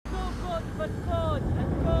but God,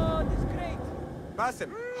 and God is great.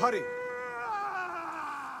 Basim, hurry.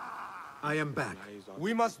 I am back.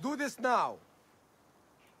 We must do this now.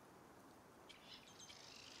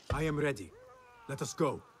 I am ready. Let us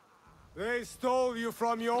go. They stole you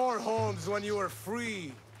from your homes when you were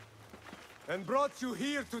free, and brought you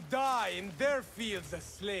here to die in their fields as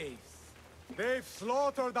slaves. They've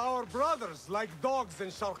slaughtered our brothers like dogs in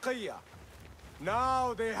Sharqiyya.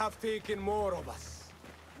 Now they have taken more of us.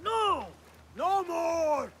 No! No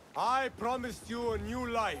more! I promised you a new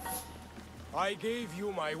life. I gave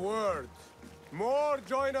you my word. More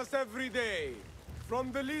join us every day,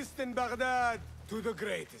 from the least in Baghdad to the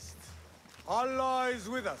greatest. Allah is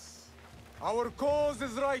with us. Our cause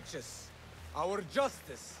is righteous. Our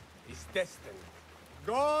justice is destined.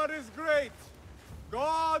 God is great.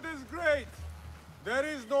 God is great. There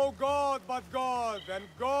is no God but God, and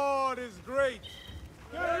God is great.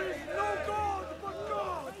 There is no God but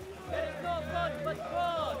God. There is no God but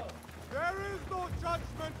God. There is no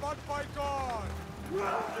judgment but by God.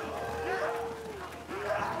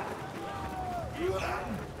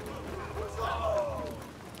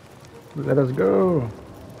 Let us go.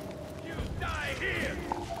 You die here.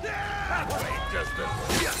 Halfway distance.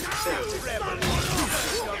 Rebel.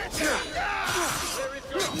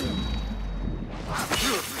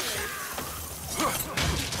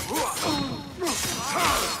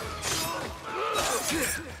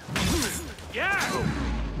 Yeah. Who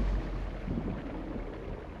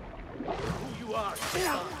you are?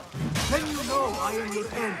 Then you know I am your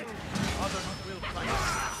end. Others will fight.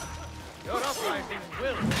 Your uprising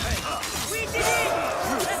will pay. We did it!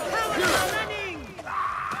 The cowards are running!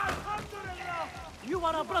 You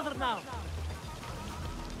are a brother now.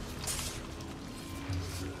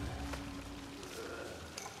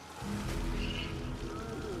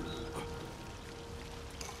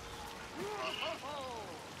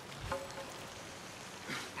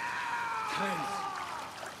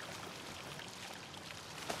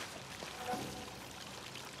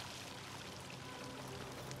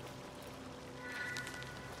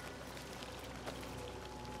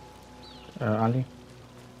 Ali?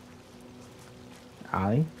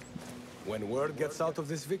 Ali? When word gets out of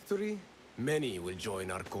this victory, many will join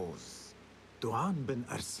our cause. Duan bin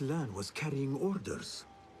Arslan was carrying orders.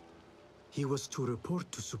 He was to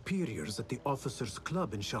report to superiors at the officers'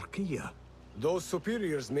 club in Sharqiyya. Those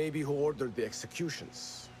superiors may be who ordered the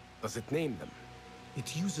executions. Does it name them?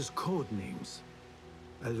 It uses code names.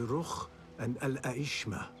 Al-Rukh and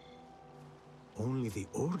Al-Aishma. Only the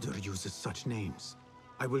Order uses such names.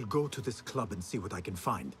 I will go to this club and see what I can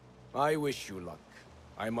find. I wish you luck.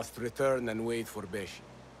 I must return and wait for Beshi.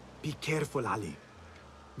 Be careful, Ali.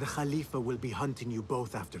 The Khalifa will be hunting you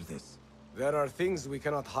both after this. There are things we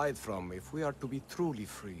cannot hide from if we are to be truly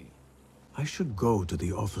free. I should go to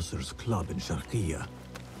the officers' club in Sharqiyya.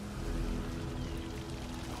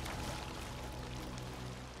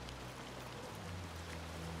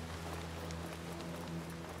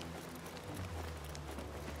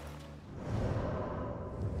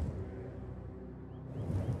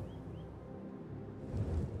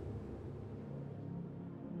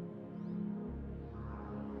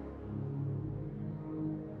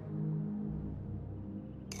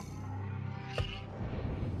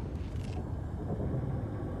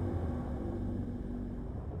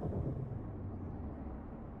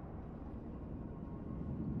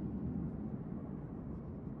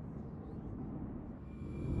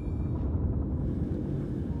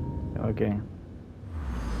 Okay.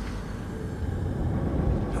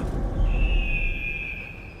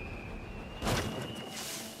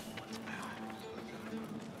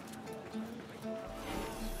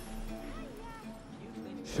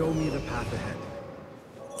 Show me the path ahead.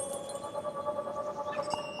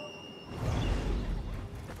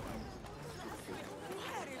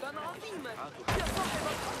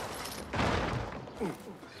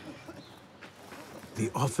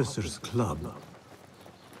 The officers' club.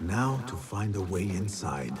 Now to find a way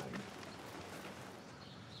inside.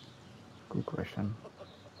 Good question.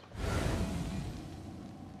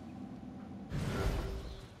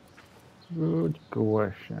 Good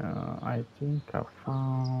question. I think I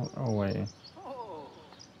found a way.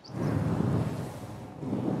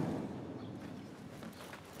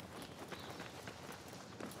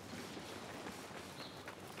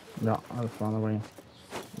 No, I found a way.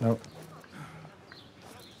 Nope.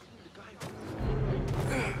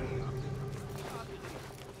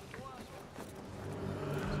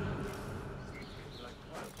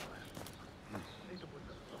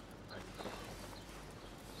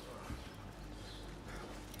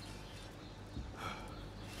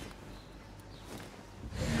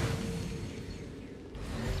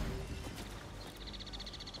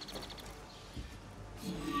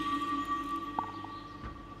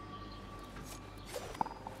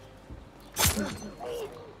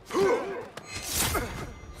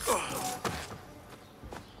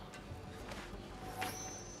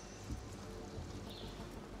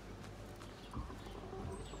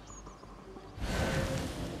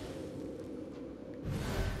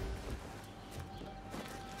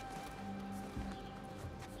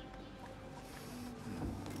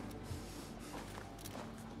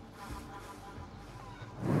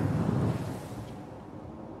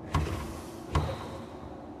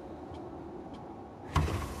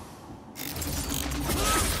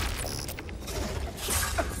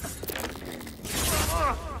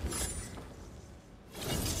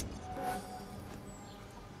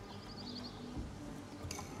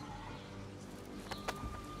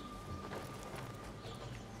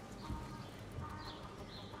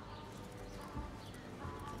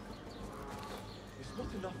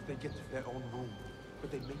 enough they get their own room,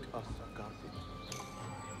 but they make us guarded.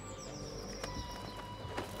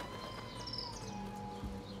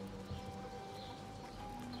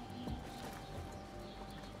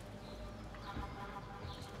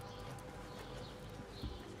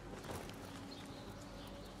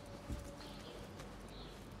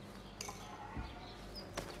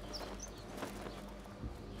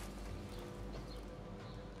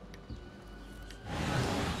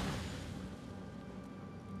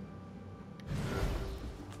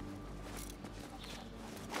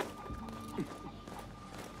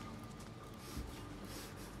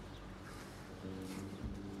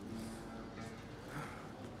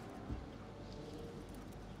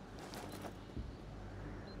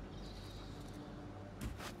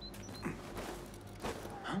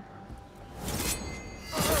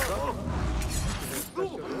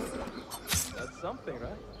 That's something,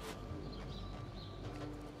 right?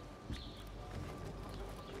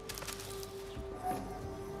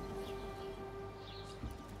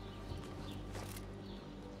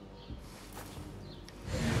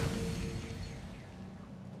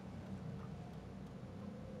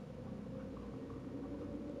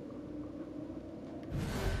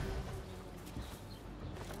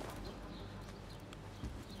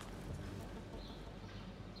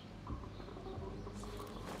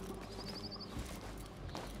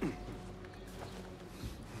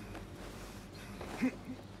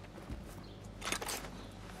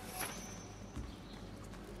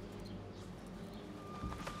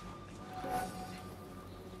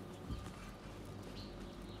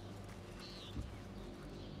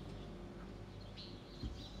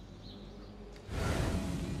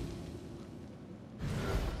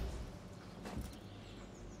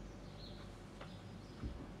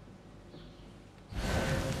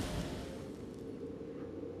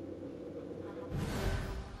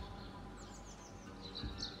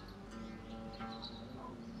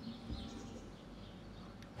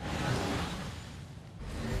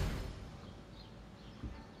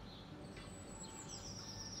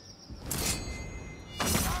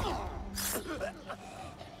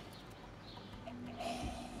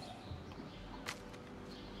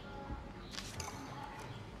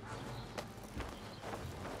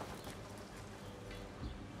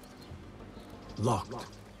 Locked.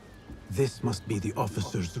 This must be the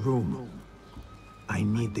officer's room. I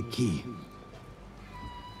need the key.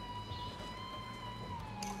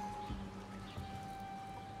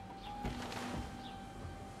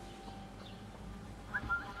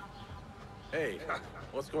 Hey,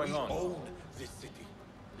 what's going on? Own this city.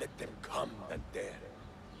 Let them come and dare.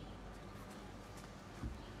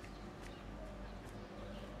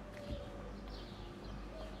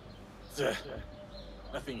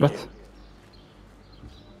 Nothing What? here.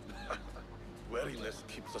 Wariness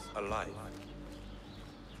keeps us alive.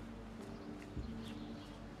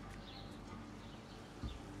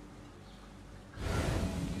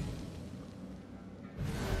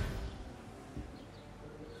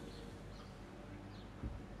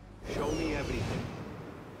 Show me everything.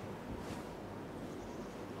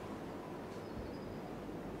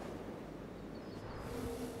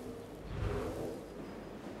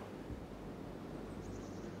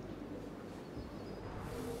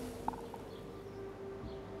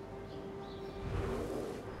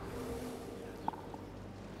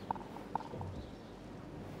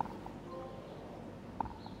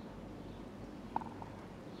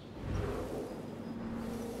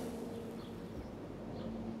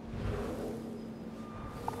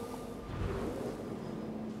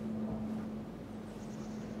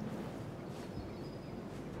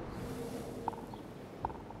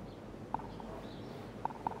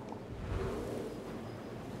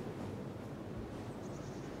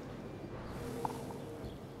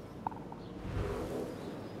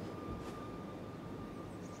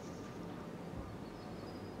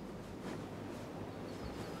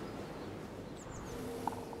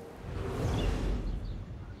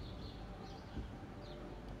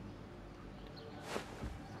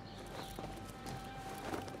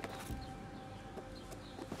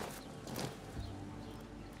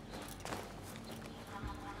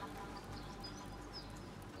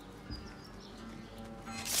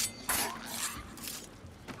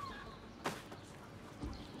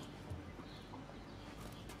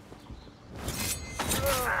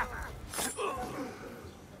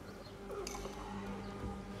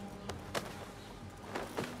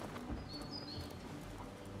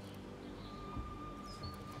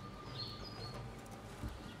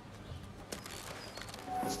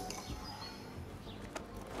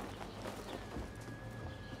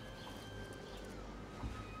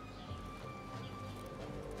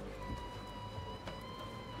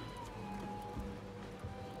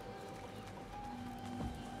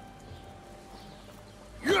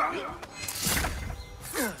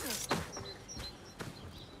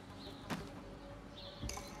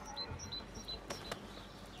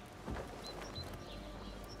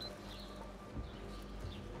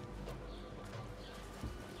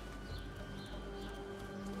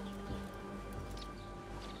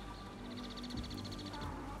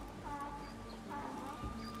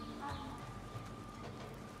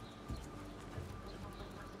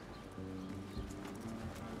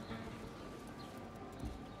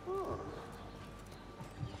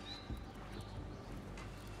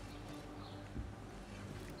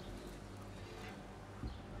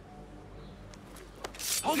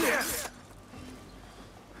 Hold it!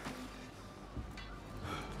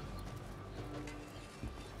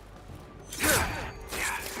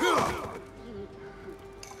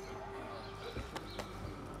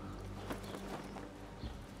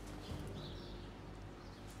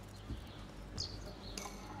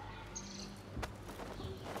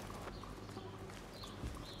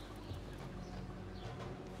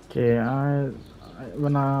 Okay,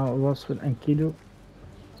 when I was with Enkidu,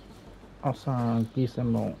 I saw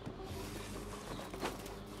Gisemo.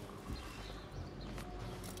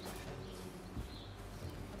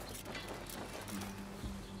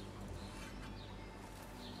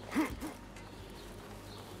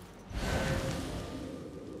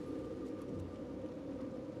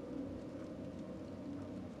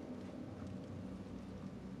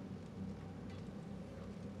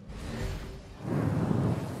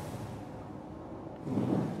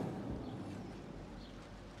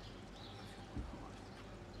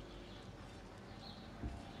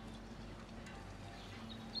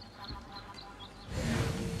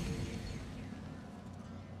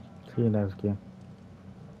 See, let's go.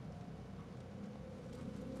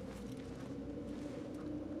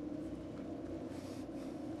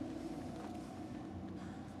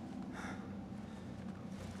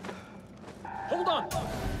 Hold on!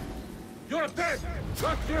 You're dead!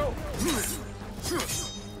 That's you!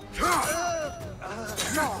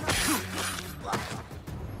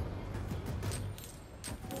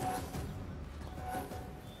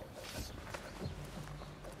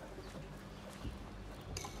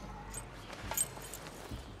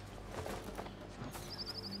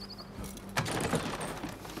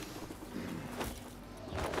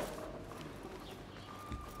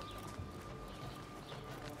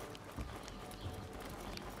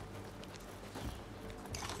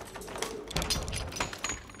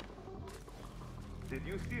 Did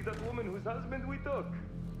you see that woman whose husband we took?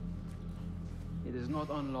 It is not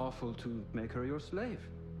unlawful to make her your slave.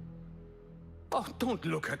 Oh, don't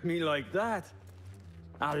look at me like that.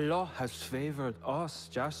 Allah has favored us,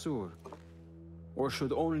 Jasur. Or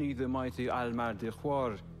should only the mighty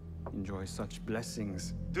Al-Mardikhwar enjoy such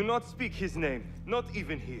blessings? Do not speak his name, not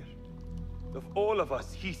even here. Of all of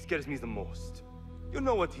us, he scares me the most. You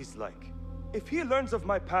know what he's like. If he learns of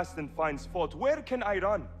my past and finds fault, where can I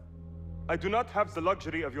run? I do not have the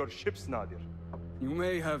luxury of your ships, Nadir. You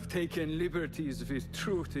may have taken liberties with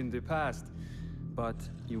truth in the past, but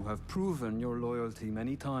you have proven your loyalty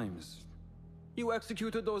many times. You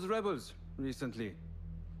executed those rebels recently.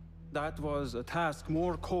 That was a task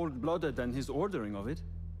more cold-blooded than his ordering of it.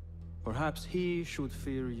 Perhaps he should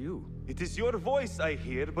fear you. It is your voice I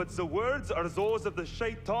hear, but the words are those of the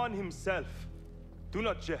Shaitan himself. Do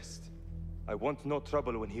not jest. I want no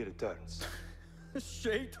trouble when he returns.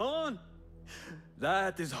 Shaitan!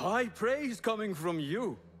 That is high praise coming from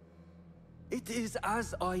you. It is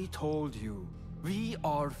as I told you. We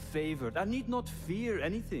are favored and need not fear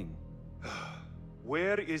anything.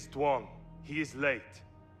 Where is Duang? He is late.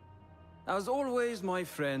 As always, my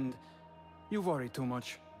friend, you worry too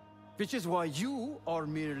much. Which is why you are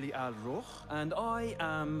merely Al-Ruh, and I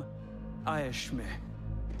am Aeshme.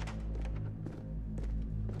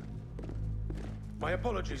 My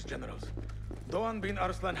apologies, generals. Doğan bin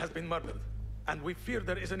Arslan has been murdered, and we fear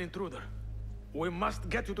there is an intruder. We must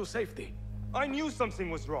get you to safety. I knew something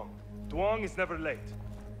was wrong. Duang is never late.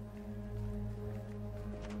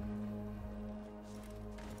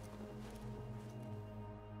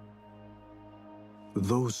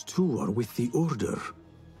 Those two are with the Order,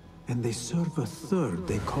 and they serve a third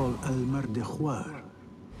they call Al-Mardikhwar.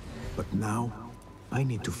 But now, I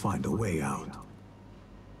need to find a way out.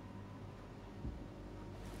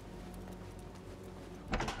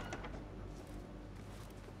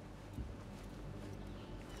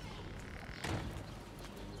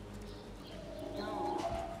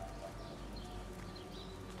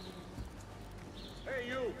 Hey,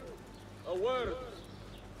 you! A word!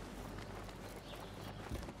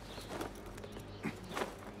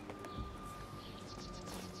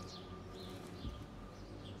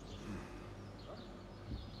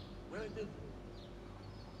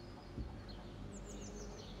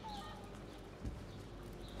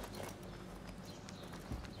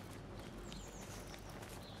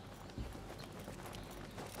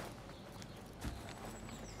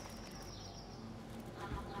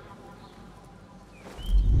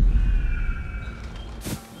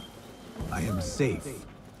 I am safe.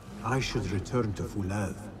 I should return to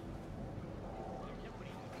Fuladh.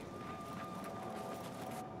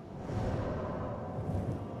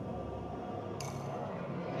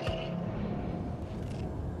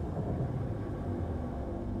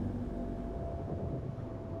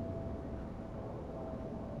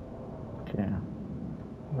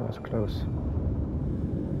 was close.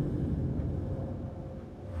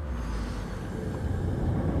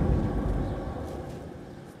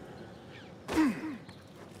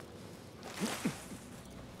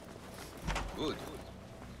 Good.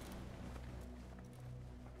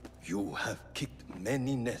 You have kicked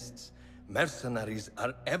many nests. Mercenaries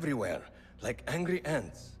are everywhere, like angry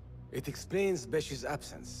ants. It explains Beshi's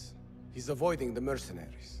absence. He's avoiding the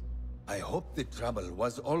mercenaries. I hope the trouble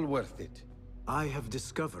was all worth it. I have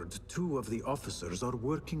discovered 2 of the officers are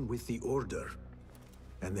working with the Order.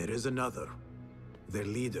 And there is another. Their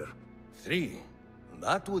leader. 3.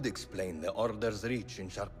 That would explain the Order's reach in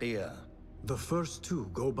Sharqiya. The first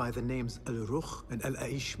 2 go by the names Al-Rukh and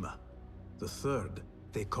Al-Aishma. The third,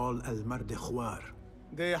 they call Al-Mardekhwar.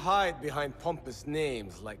 They hide behind pompous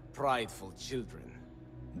names like prideful children.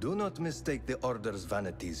 Do not mistake the Order's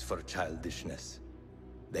vanities for childishness.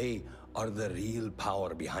 They are the real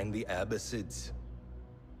power behind the Abbasids.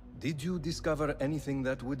 Did you discover anything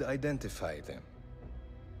that would identify them?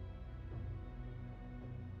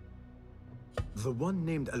 The one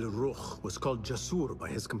named Al-Rukh was called Jasur by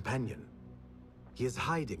his companion. He is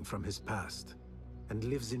hiding from his past, and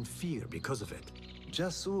lives in fear because of it.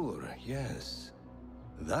 Jasur, yes.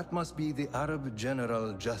 That must be the Arab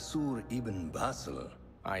general Jasur ibn Basil.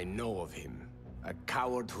 I know of him. A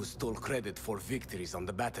coward who stole credit for victories on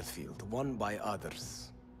the battlefield, won by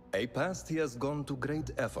others. A past he has gone to great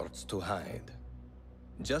efforts to hide.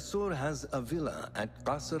 Jasur has a villa at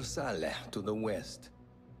Qasr Saleh to the west.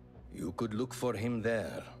 You could look for him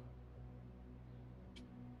there.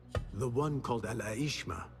 The one called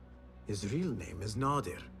Al-Aishma, his real name is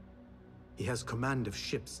Nadir. He has command of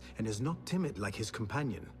ships and is not timid like his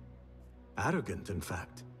companion. Arrogant, in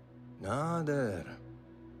fact. Nadir.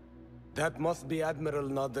 That must be Admiral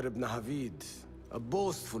Nadir ibn Havid. A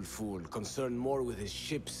boastful fool, concerned more with his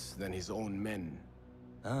ships than his own men.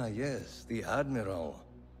 Ah, yes, the Admiral.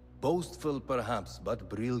 Boastful perhaps, but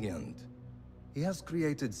brilliant. He has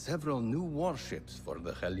created several new warships for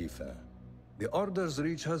the Khalifa. The Order's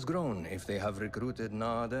reach has grown if they have recruited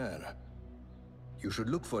Nadir. You should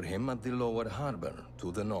look for him at the lower harbor,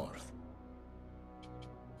 to the north.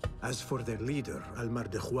 As for their leader,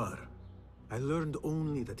 Al-Mardekhwar, I learned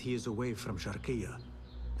only that he is away from Sharqiya,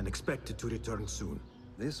 and expected to return soon.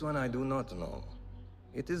 This one I do not know.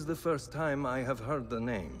 It is the first time I have heard the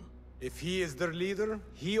name. If he is their leader,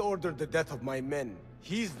 he ordered the death of my men.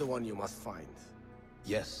 He's the one you must find.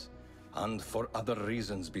 Yes, and for other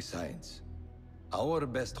reasons besides. Our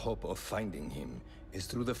best hope of finding him is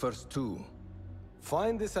through the first 2.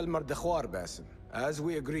 Find this Al-Mardekhwar, Basim. As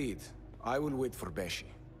we agreed, I will wait for Beshi.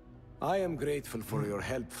 I am grateful for your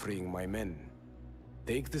help freeing my men.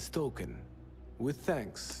 Take this token, with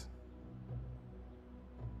thanks.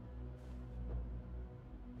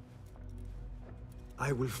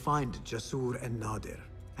 I will find Jasur and Nadir,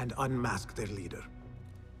 and unmask their leader.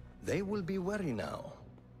 They will be wary now,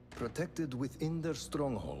 protected within their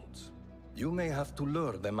strongholds. You may have to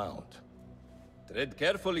lure them out. Tread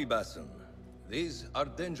carefully, Basim. These are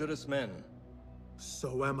dangerous men.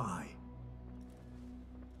 So am I.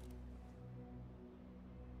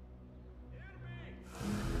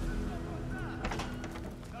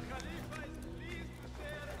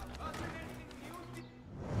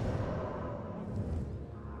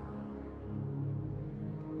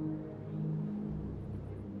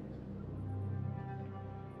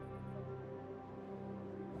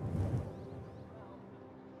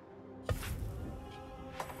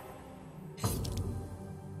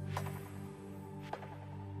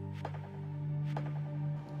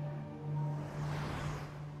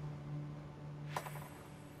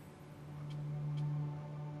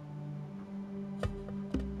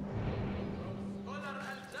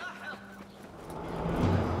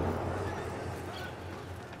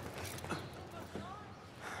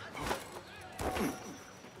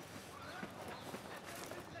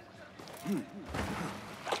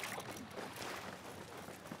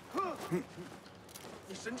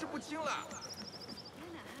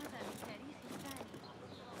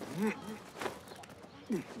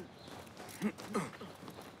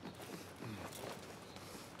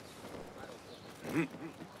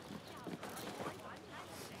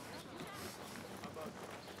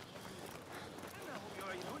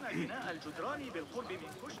 بناء الجدران بالقرب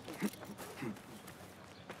من كشك.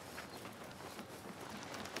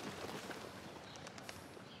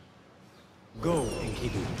 Go,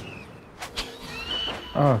 Enkidu.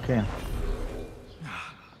 Oh, okay.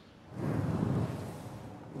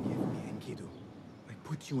 Give me, Enkidu. I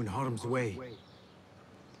put you in harm's way.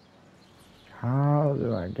 How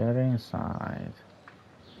do I get inside?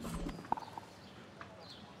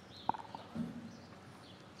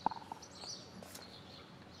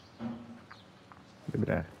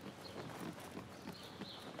 Libre.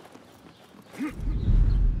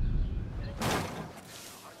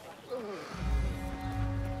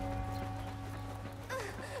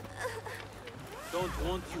 Don't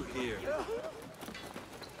want you here.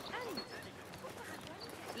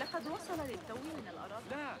 لقد وصل للتو من الأراضي.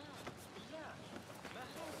 لا.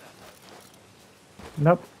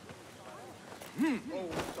 Nope. Oh,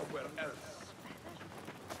 somewhere else.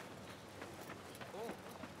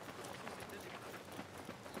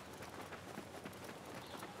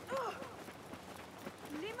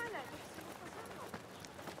 لما لا تحسن التصرف؟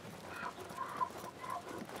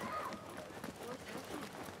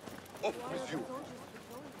 Off with you.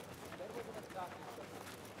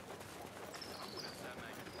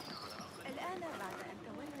 الآن بعد أن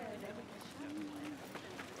تولى ذلك الشأن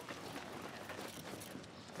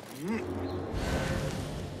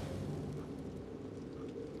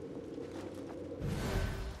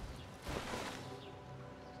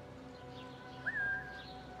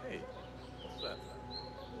Hey, what's that?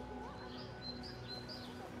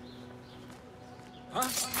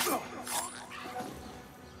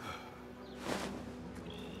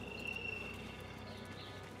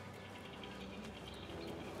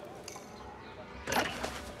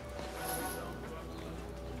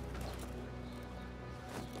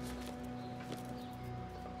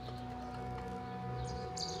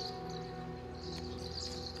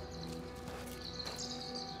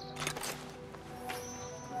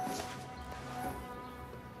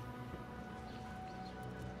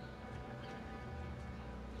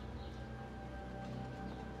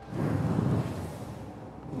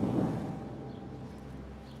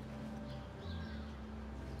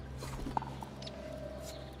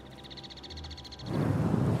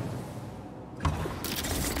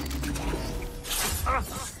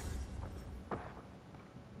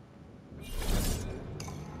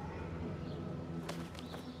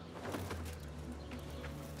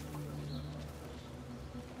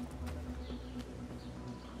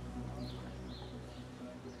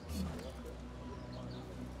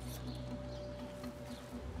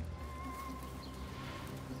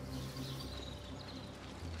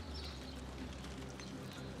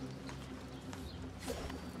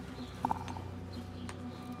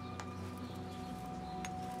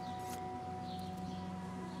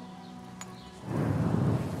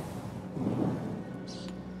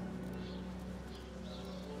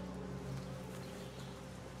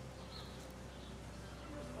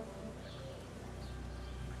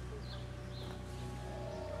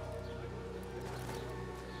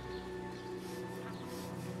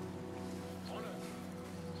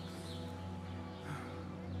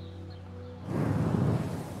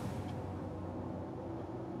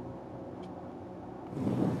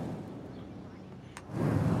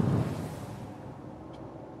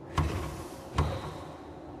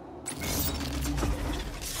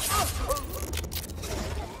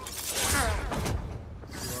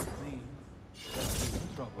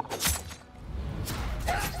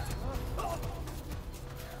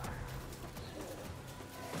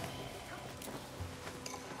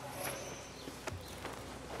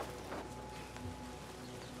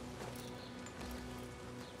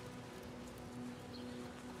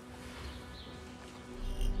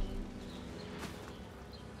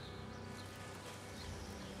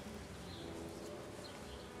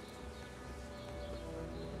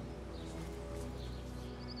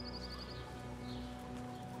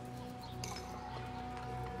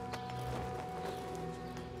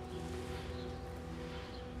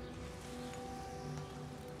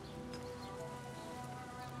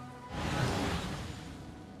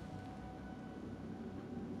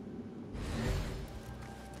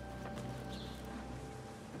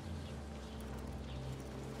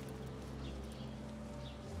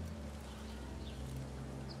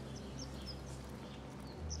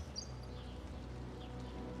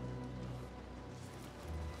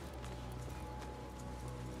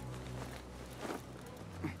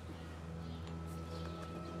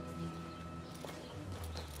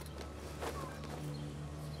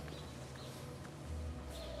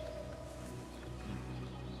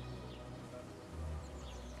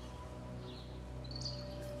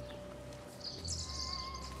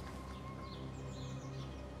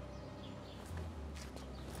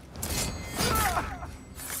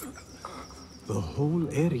 The whole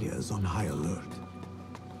area is on high alert.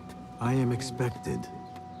 I am expected.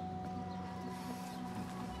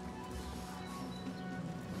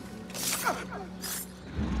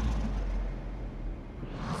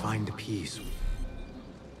 Find peace.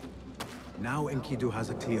 Now Enkidu has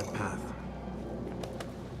a clear path.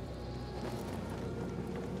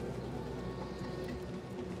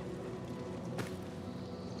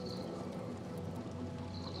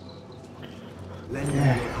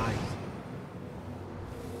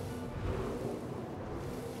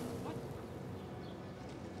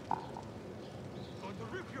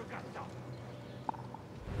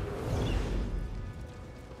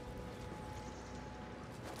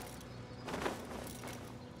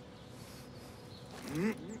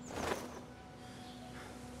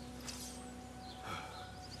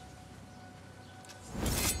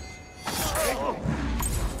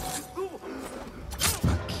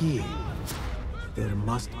 key. There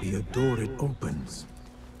must be a door it opens.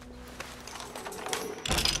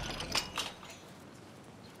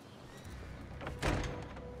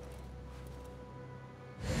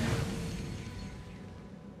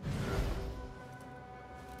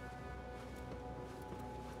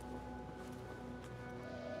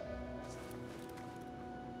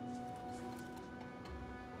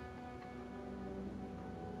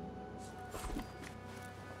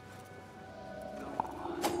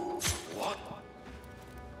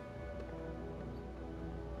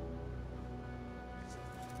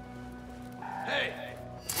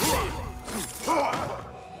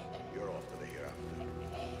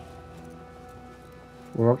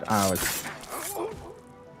 Worked out.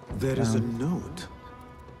 There is a note.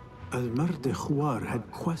 Al-Mardikhwar had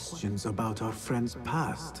questions about our friend's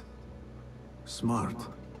past. Smart.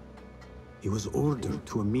 He was ordered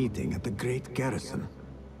to a meeting at the Great Garrison.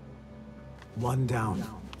 One down.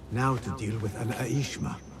 Now to deal with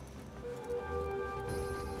Al-Aishma.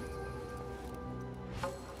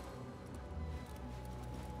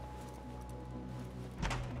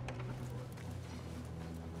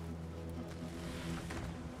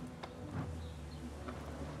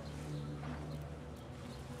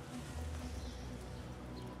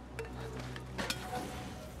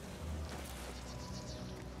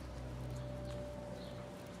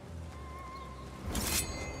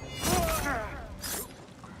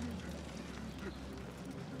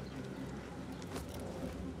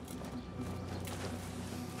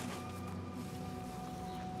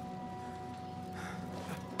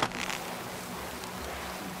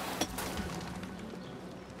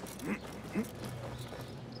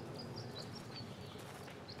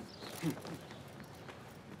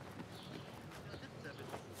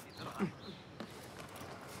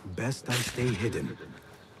 Best I stay hidden.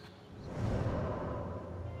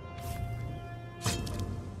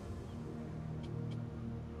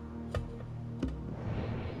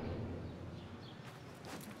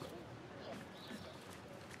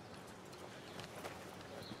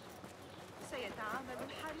 سيتعامل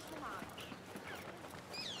الحارس معك.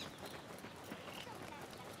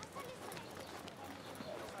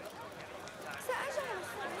 سأجعل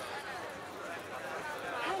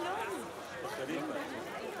هلو.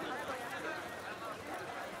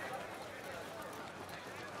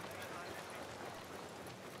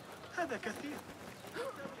 هذا كثير.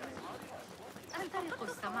 أنطلق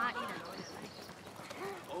السماء إلى العلماء.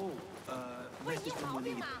 Oh, Mrs.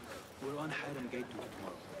 Munir, we're on Hiram Gateway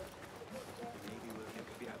tomorrow. Maybe we'll take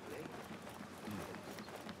a fair play.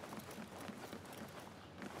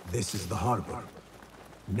 This is the harbor.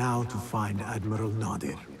 Now to find Admiral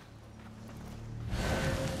Nadir.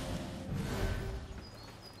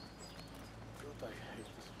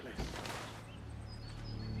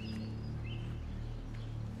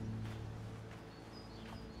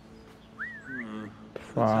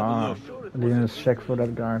 Fuck. I didn't check for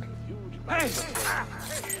that guard. Hey!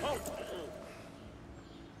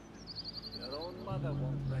 Your own mother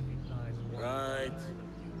won't recognize one. Right.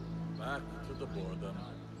 Back to the border.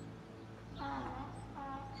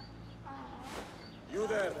 You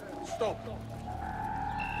there! Stop!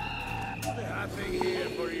 Nothing here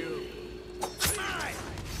for you.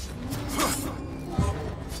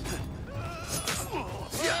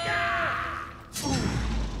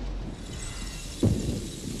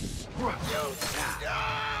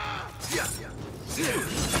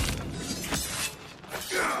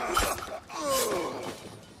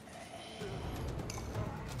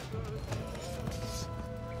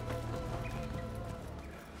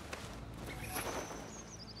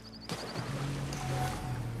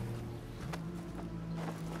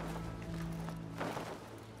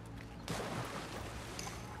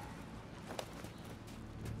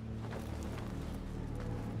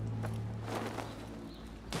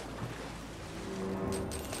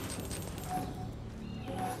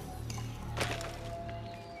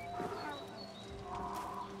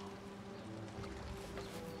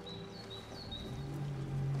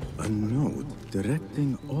 A note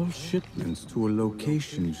directing all shipments to a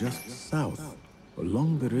location just south,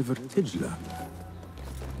 along the river Tijla.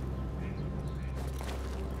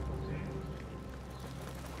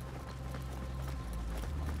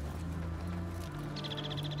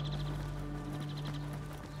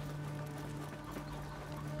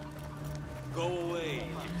 Go away.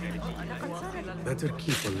 Better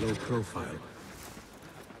keep a low profile.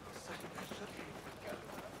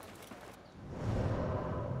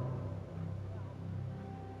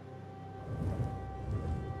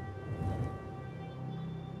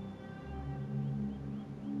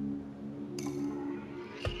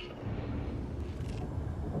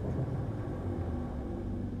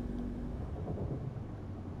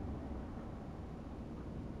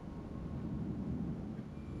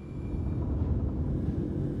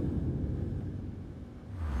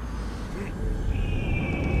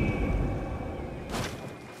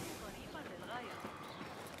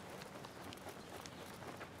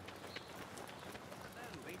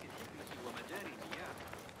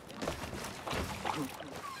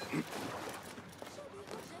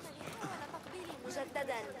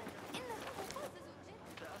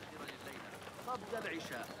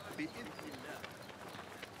 تشاء بإذن الله.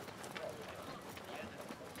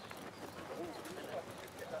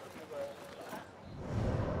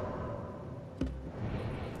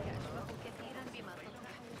 كثيرا بما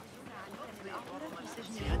تتحدثون عنه من الأعراف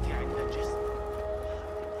السجنية. سيأتي عند الجسم.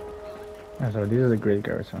 So these are the great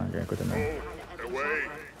guards. Okay, good to know.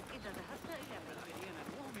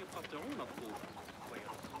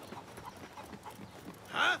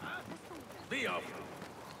 Huh? Be off.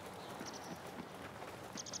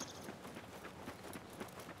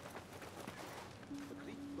 The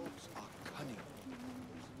Greek dogs are cunning.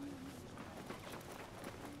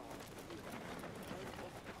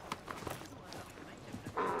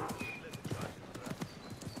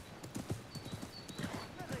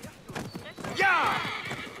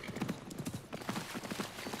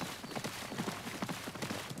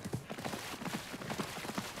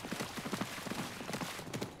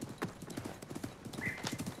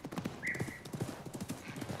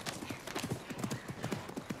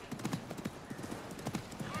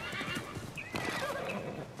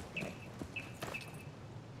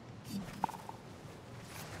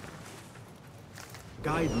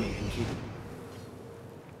 Guide me, Enkidu.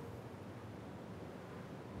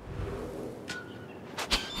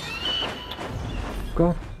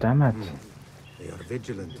 God damn it. They are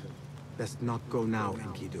vigilant. Best not go now,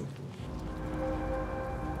 Enkidu.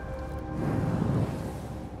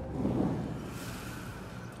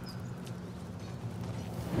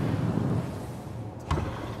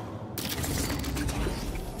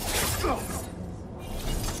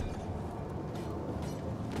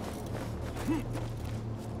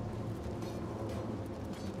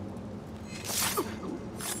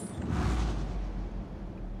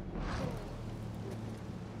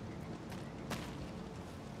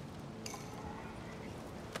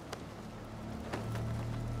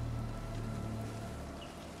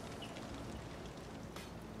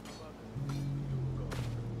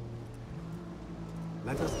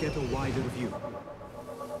 Let us get a wider view.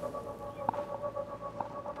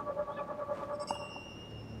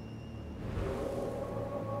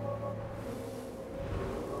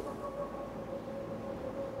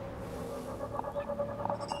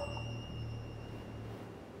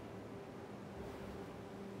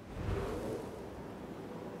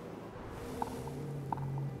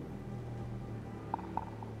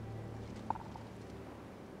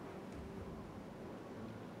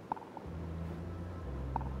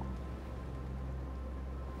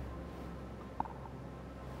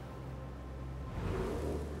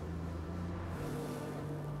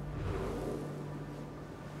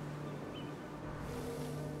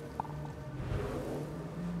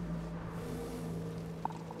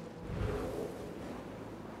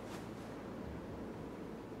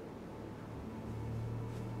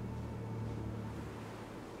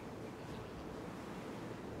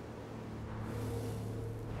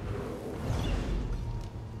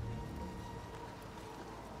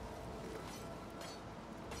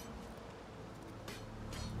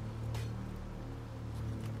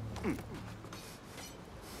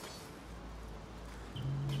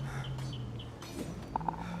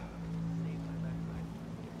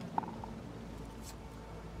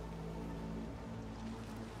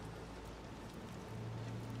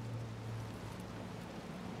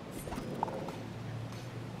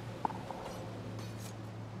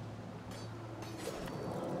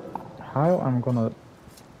 How I'm gonna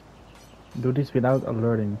do this without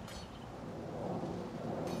alerting?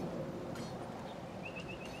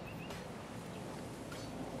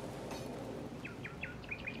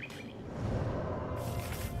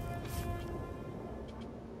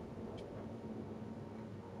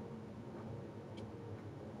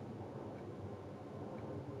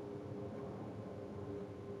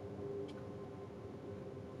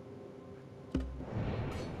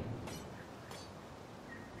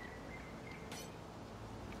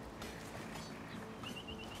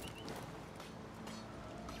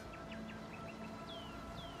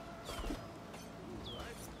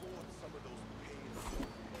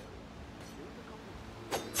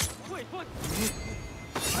 What?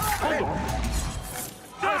 Hold on!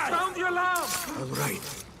 Sound the alarm! All right,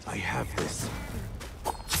 I have this.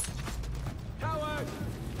 Coward!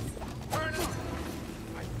 Burn it!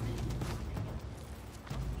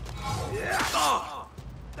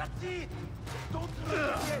 That's it! Don't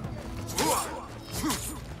forget!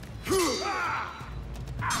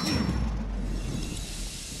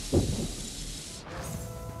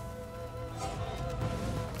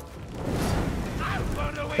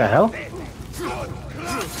 The hell?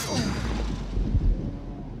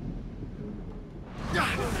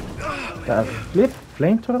 The flip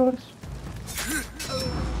flamethrowers?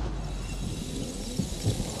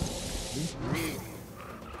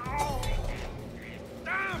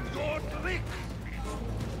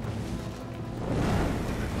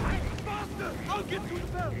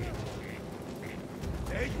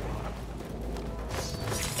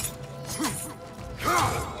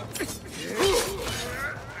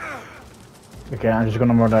 Okay, I'm just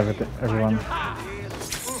gonna murder everyone.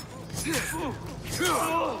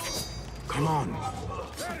 Come on.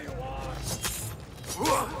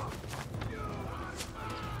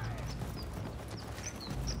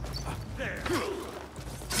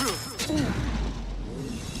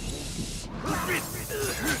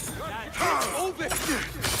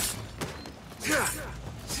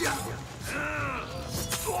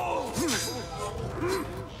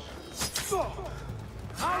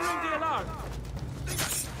 I'll ring the alarm.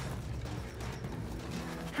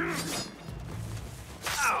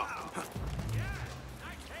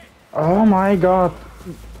 Oh my god.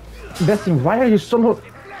 Destin, why are you so low?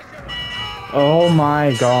 Oh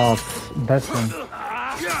my god. Destin. Come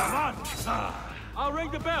on. I'll ring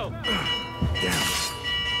the bell.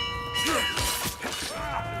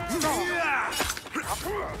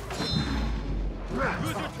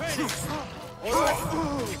 Use your training.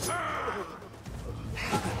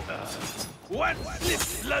 What?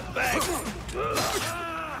 Blood bag!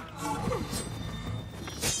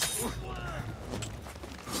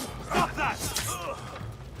 Stop that!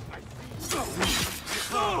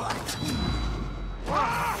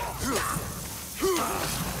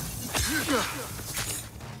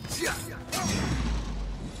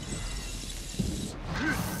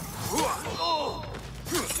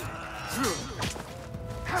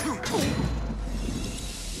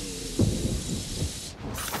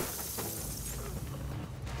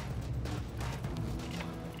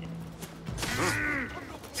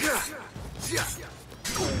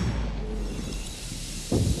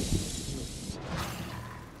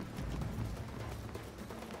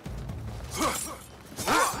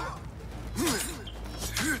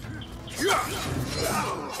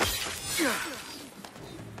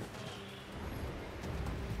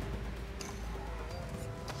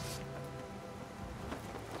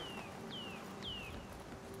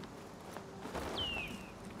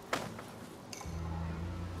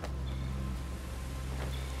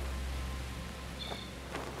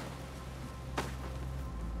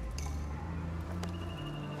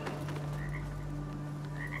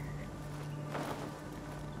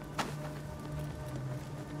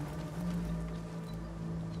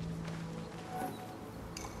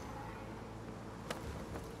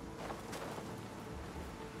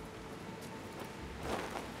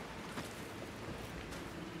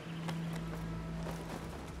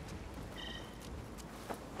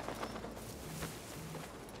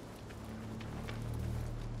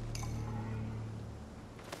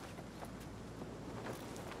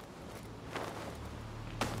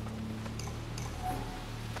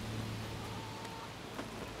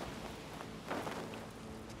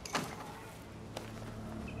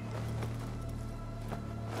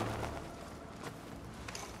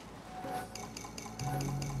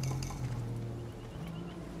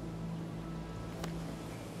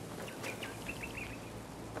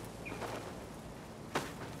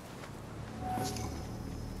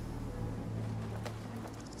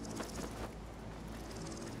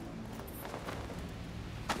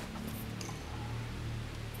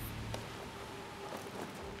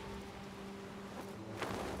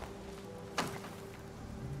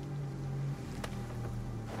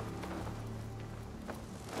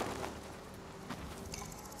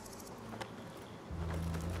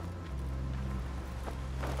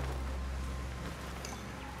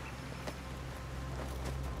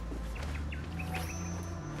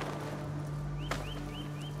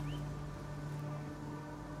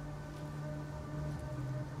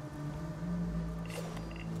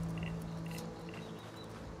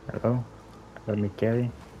 Hello? Let me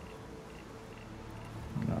carry.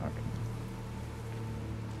 No, okay.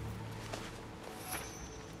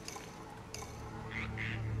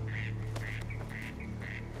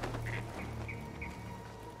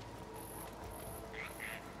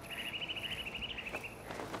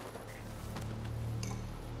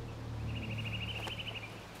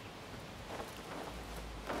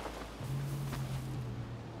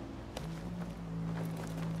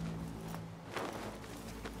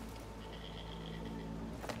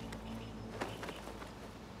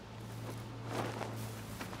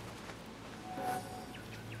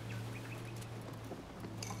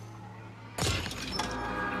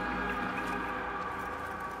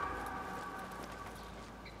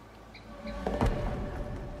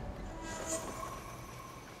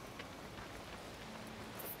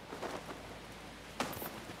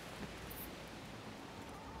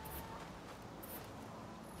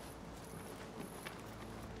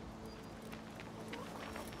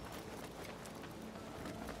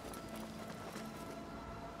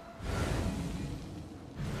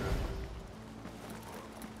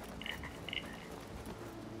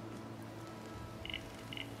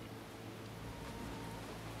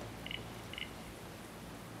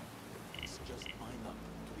 just my luck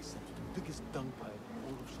to be sent to the biggest dung pile in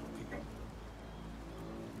all of Sharqiyya.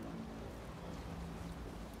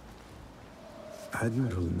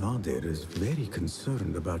 Admiral Nadir is very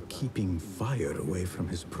concerned about keeping fire away from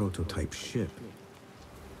his prototype ship.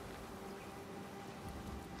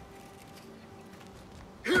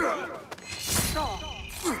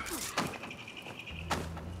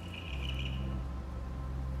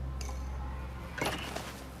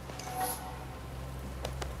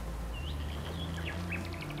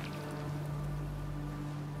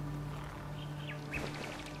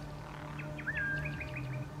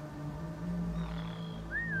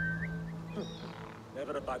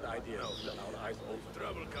 Never a bad idea. No, Our eyes open.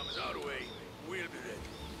 trouble comes our way, we'll be ready.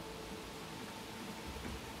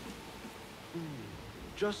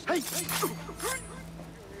 Just... Hey!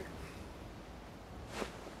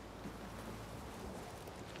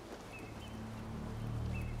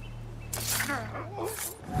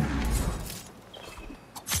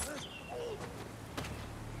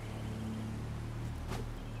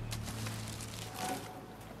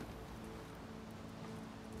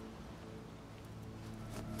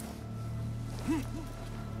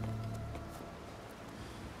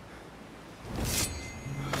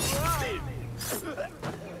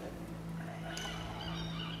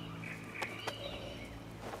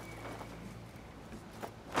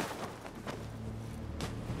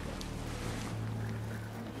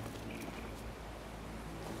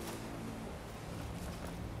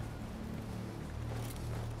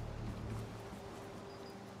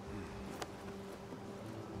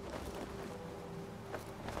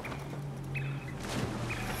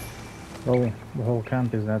 Oh, the whole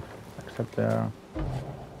camp is dead, except there.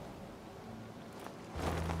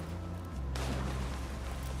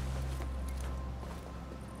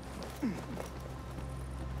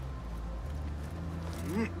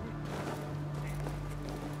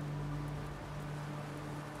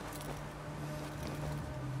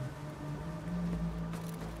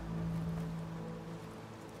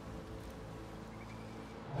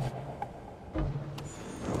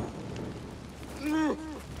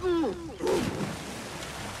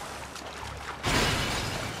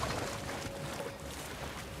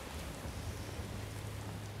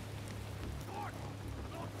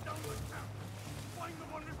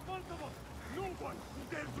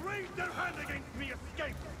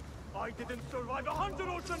 I didn't survive 100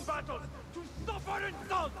 ocean battles to suffer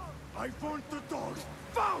insult! I want the dogs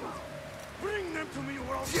found! Bring them to me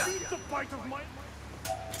or I'll eat the bite of my...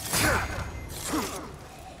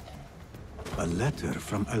 A letter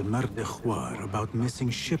from Al-Mardekhwar about missing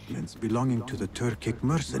shipments belonging to the Turkic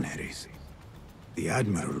mercenaries. The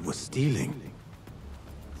Admiral was stealing.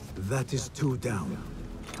 That is two down.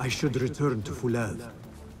 I should return to Fuladh.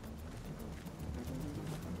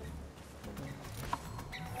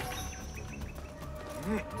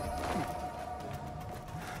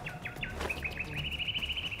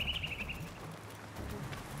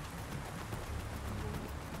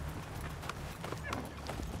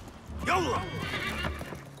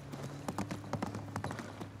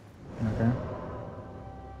 Okay.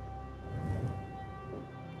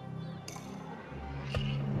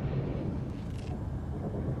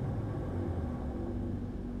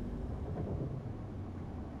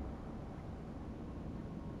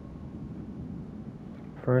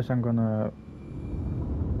 First, I'm gonna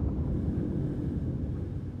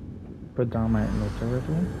put down my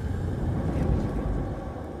nobility.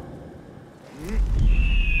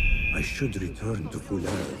 I should return to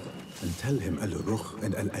Fuladh and tell him Al-Rukh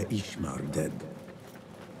and Al-Aishma are dead.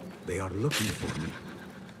 They are looking for me.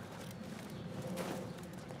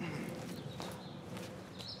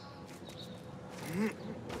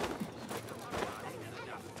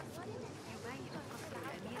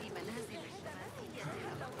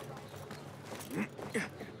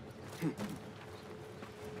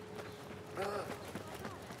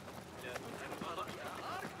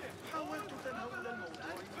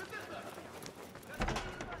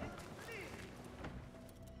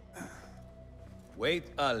 Wait,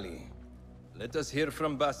 Ali. Let us hear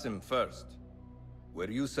from Basim first. Were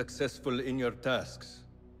you successful in your tasks?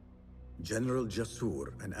 General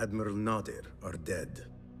Jasur and Admiral Nadir are dead.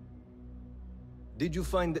 Did you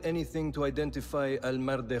find anything to identify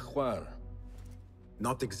Al-Mardekhwar?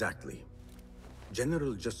 Not exactly.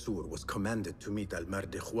 General Jasur was commanded to meet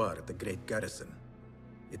Al-Mardekhwar at the Great Garrison.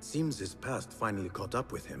 It seems his past finally caught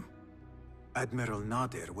up with him. Admiral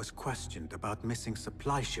Nadir was questioned about missing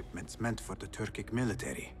supply shipments meant for the Turkic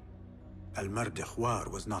military.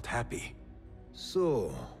 Al-Mardekhwar was not happy.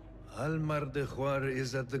 So, Al-Mardekhwar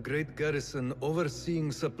is at the Great Garrison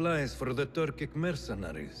overseeing supplies for the Turkic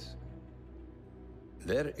mercenaries.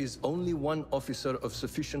 There is only one officer of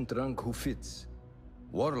sufficient rank who fits.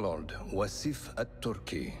 Warlord Wasif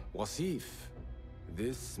at-Turki. Wasif.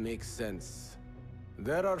 This makes sense.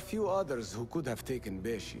 There are few others who could have taken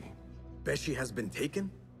Beshi. Beshi has been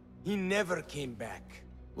taken? He never came back.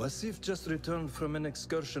 Wasif just returned from an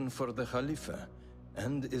excursion for the Khalifa,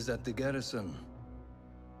 and is at the garrison.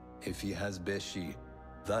 If he has Beshi,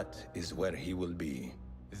 that is where he will be.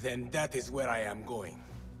 Then that is where I am going.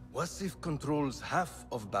 Wasif controls half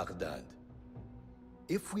of Baghdad.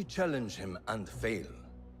 If we challenge him and fail,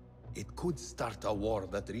 it could start a war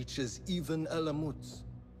that reaches even Alamut.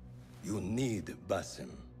 You need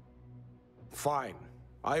Basim. Fine.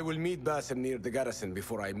 I will meet Basim near the garrison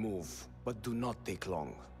before I move, but do not take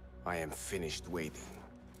long. I am finished waiting.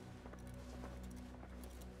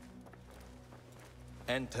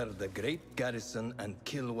 Enter the great garrison and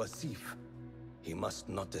kill Wasif. He must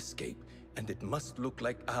not escape, and it must look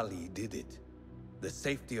like Ali did it. The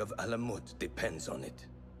safety of Alamut depends on it.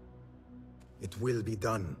 It will be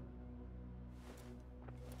done.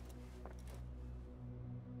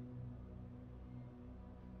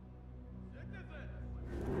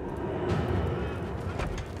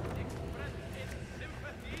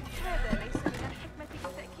 هذا ليس من الحكمة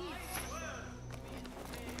بالتأكيد.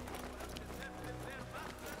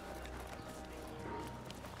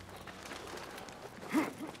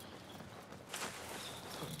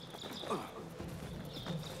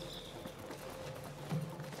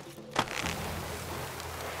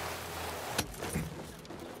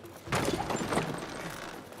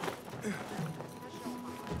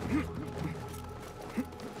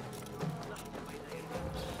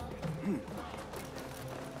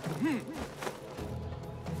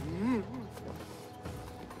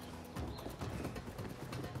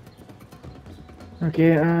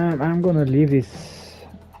 Okay, I'm gonna leave this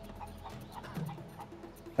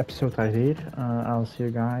episode right here. I'll see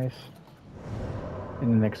you guys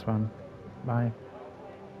in the next one. Bye.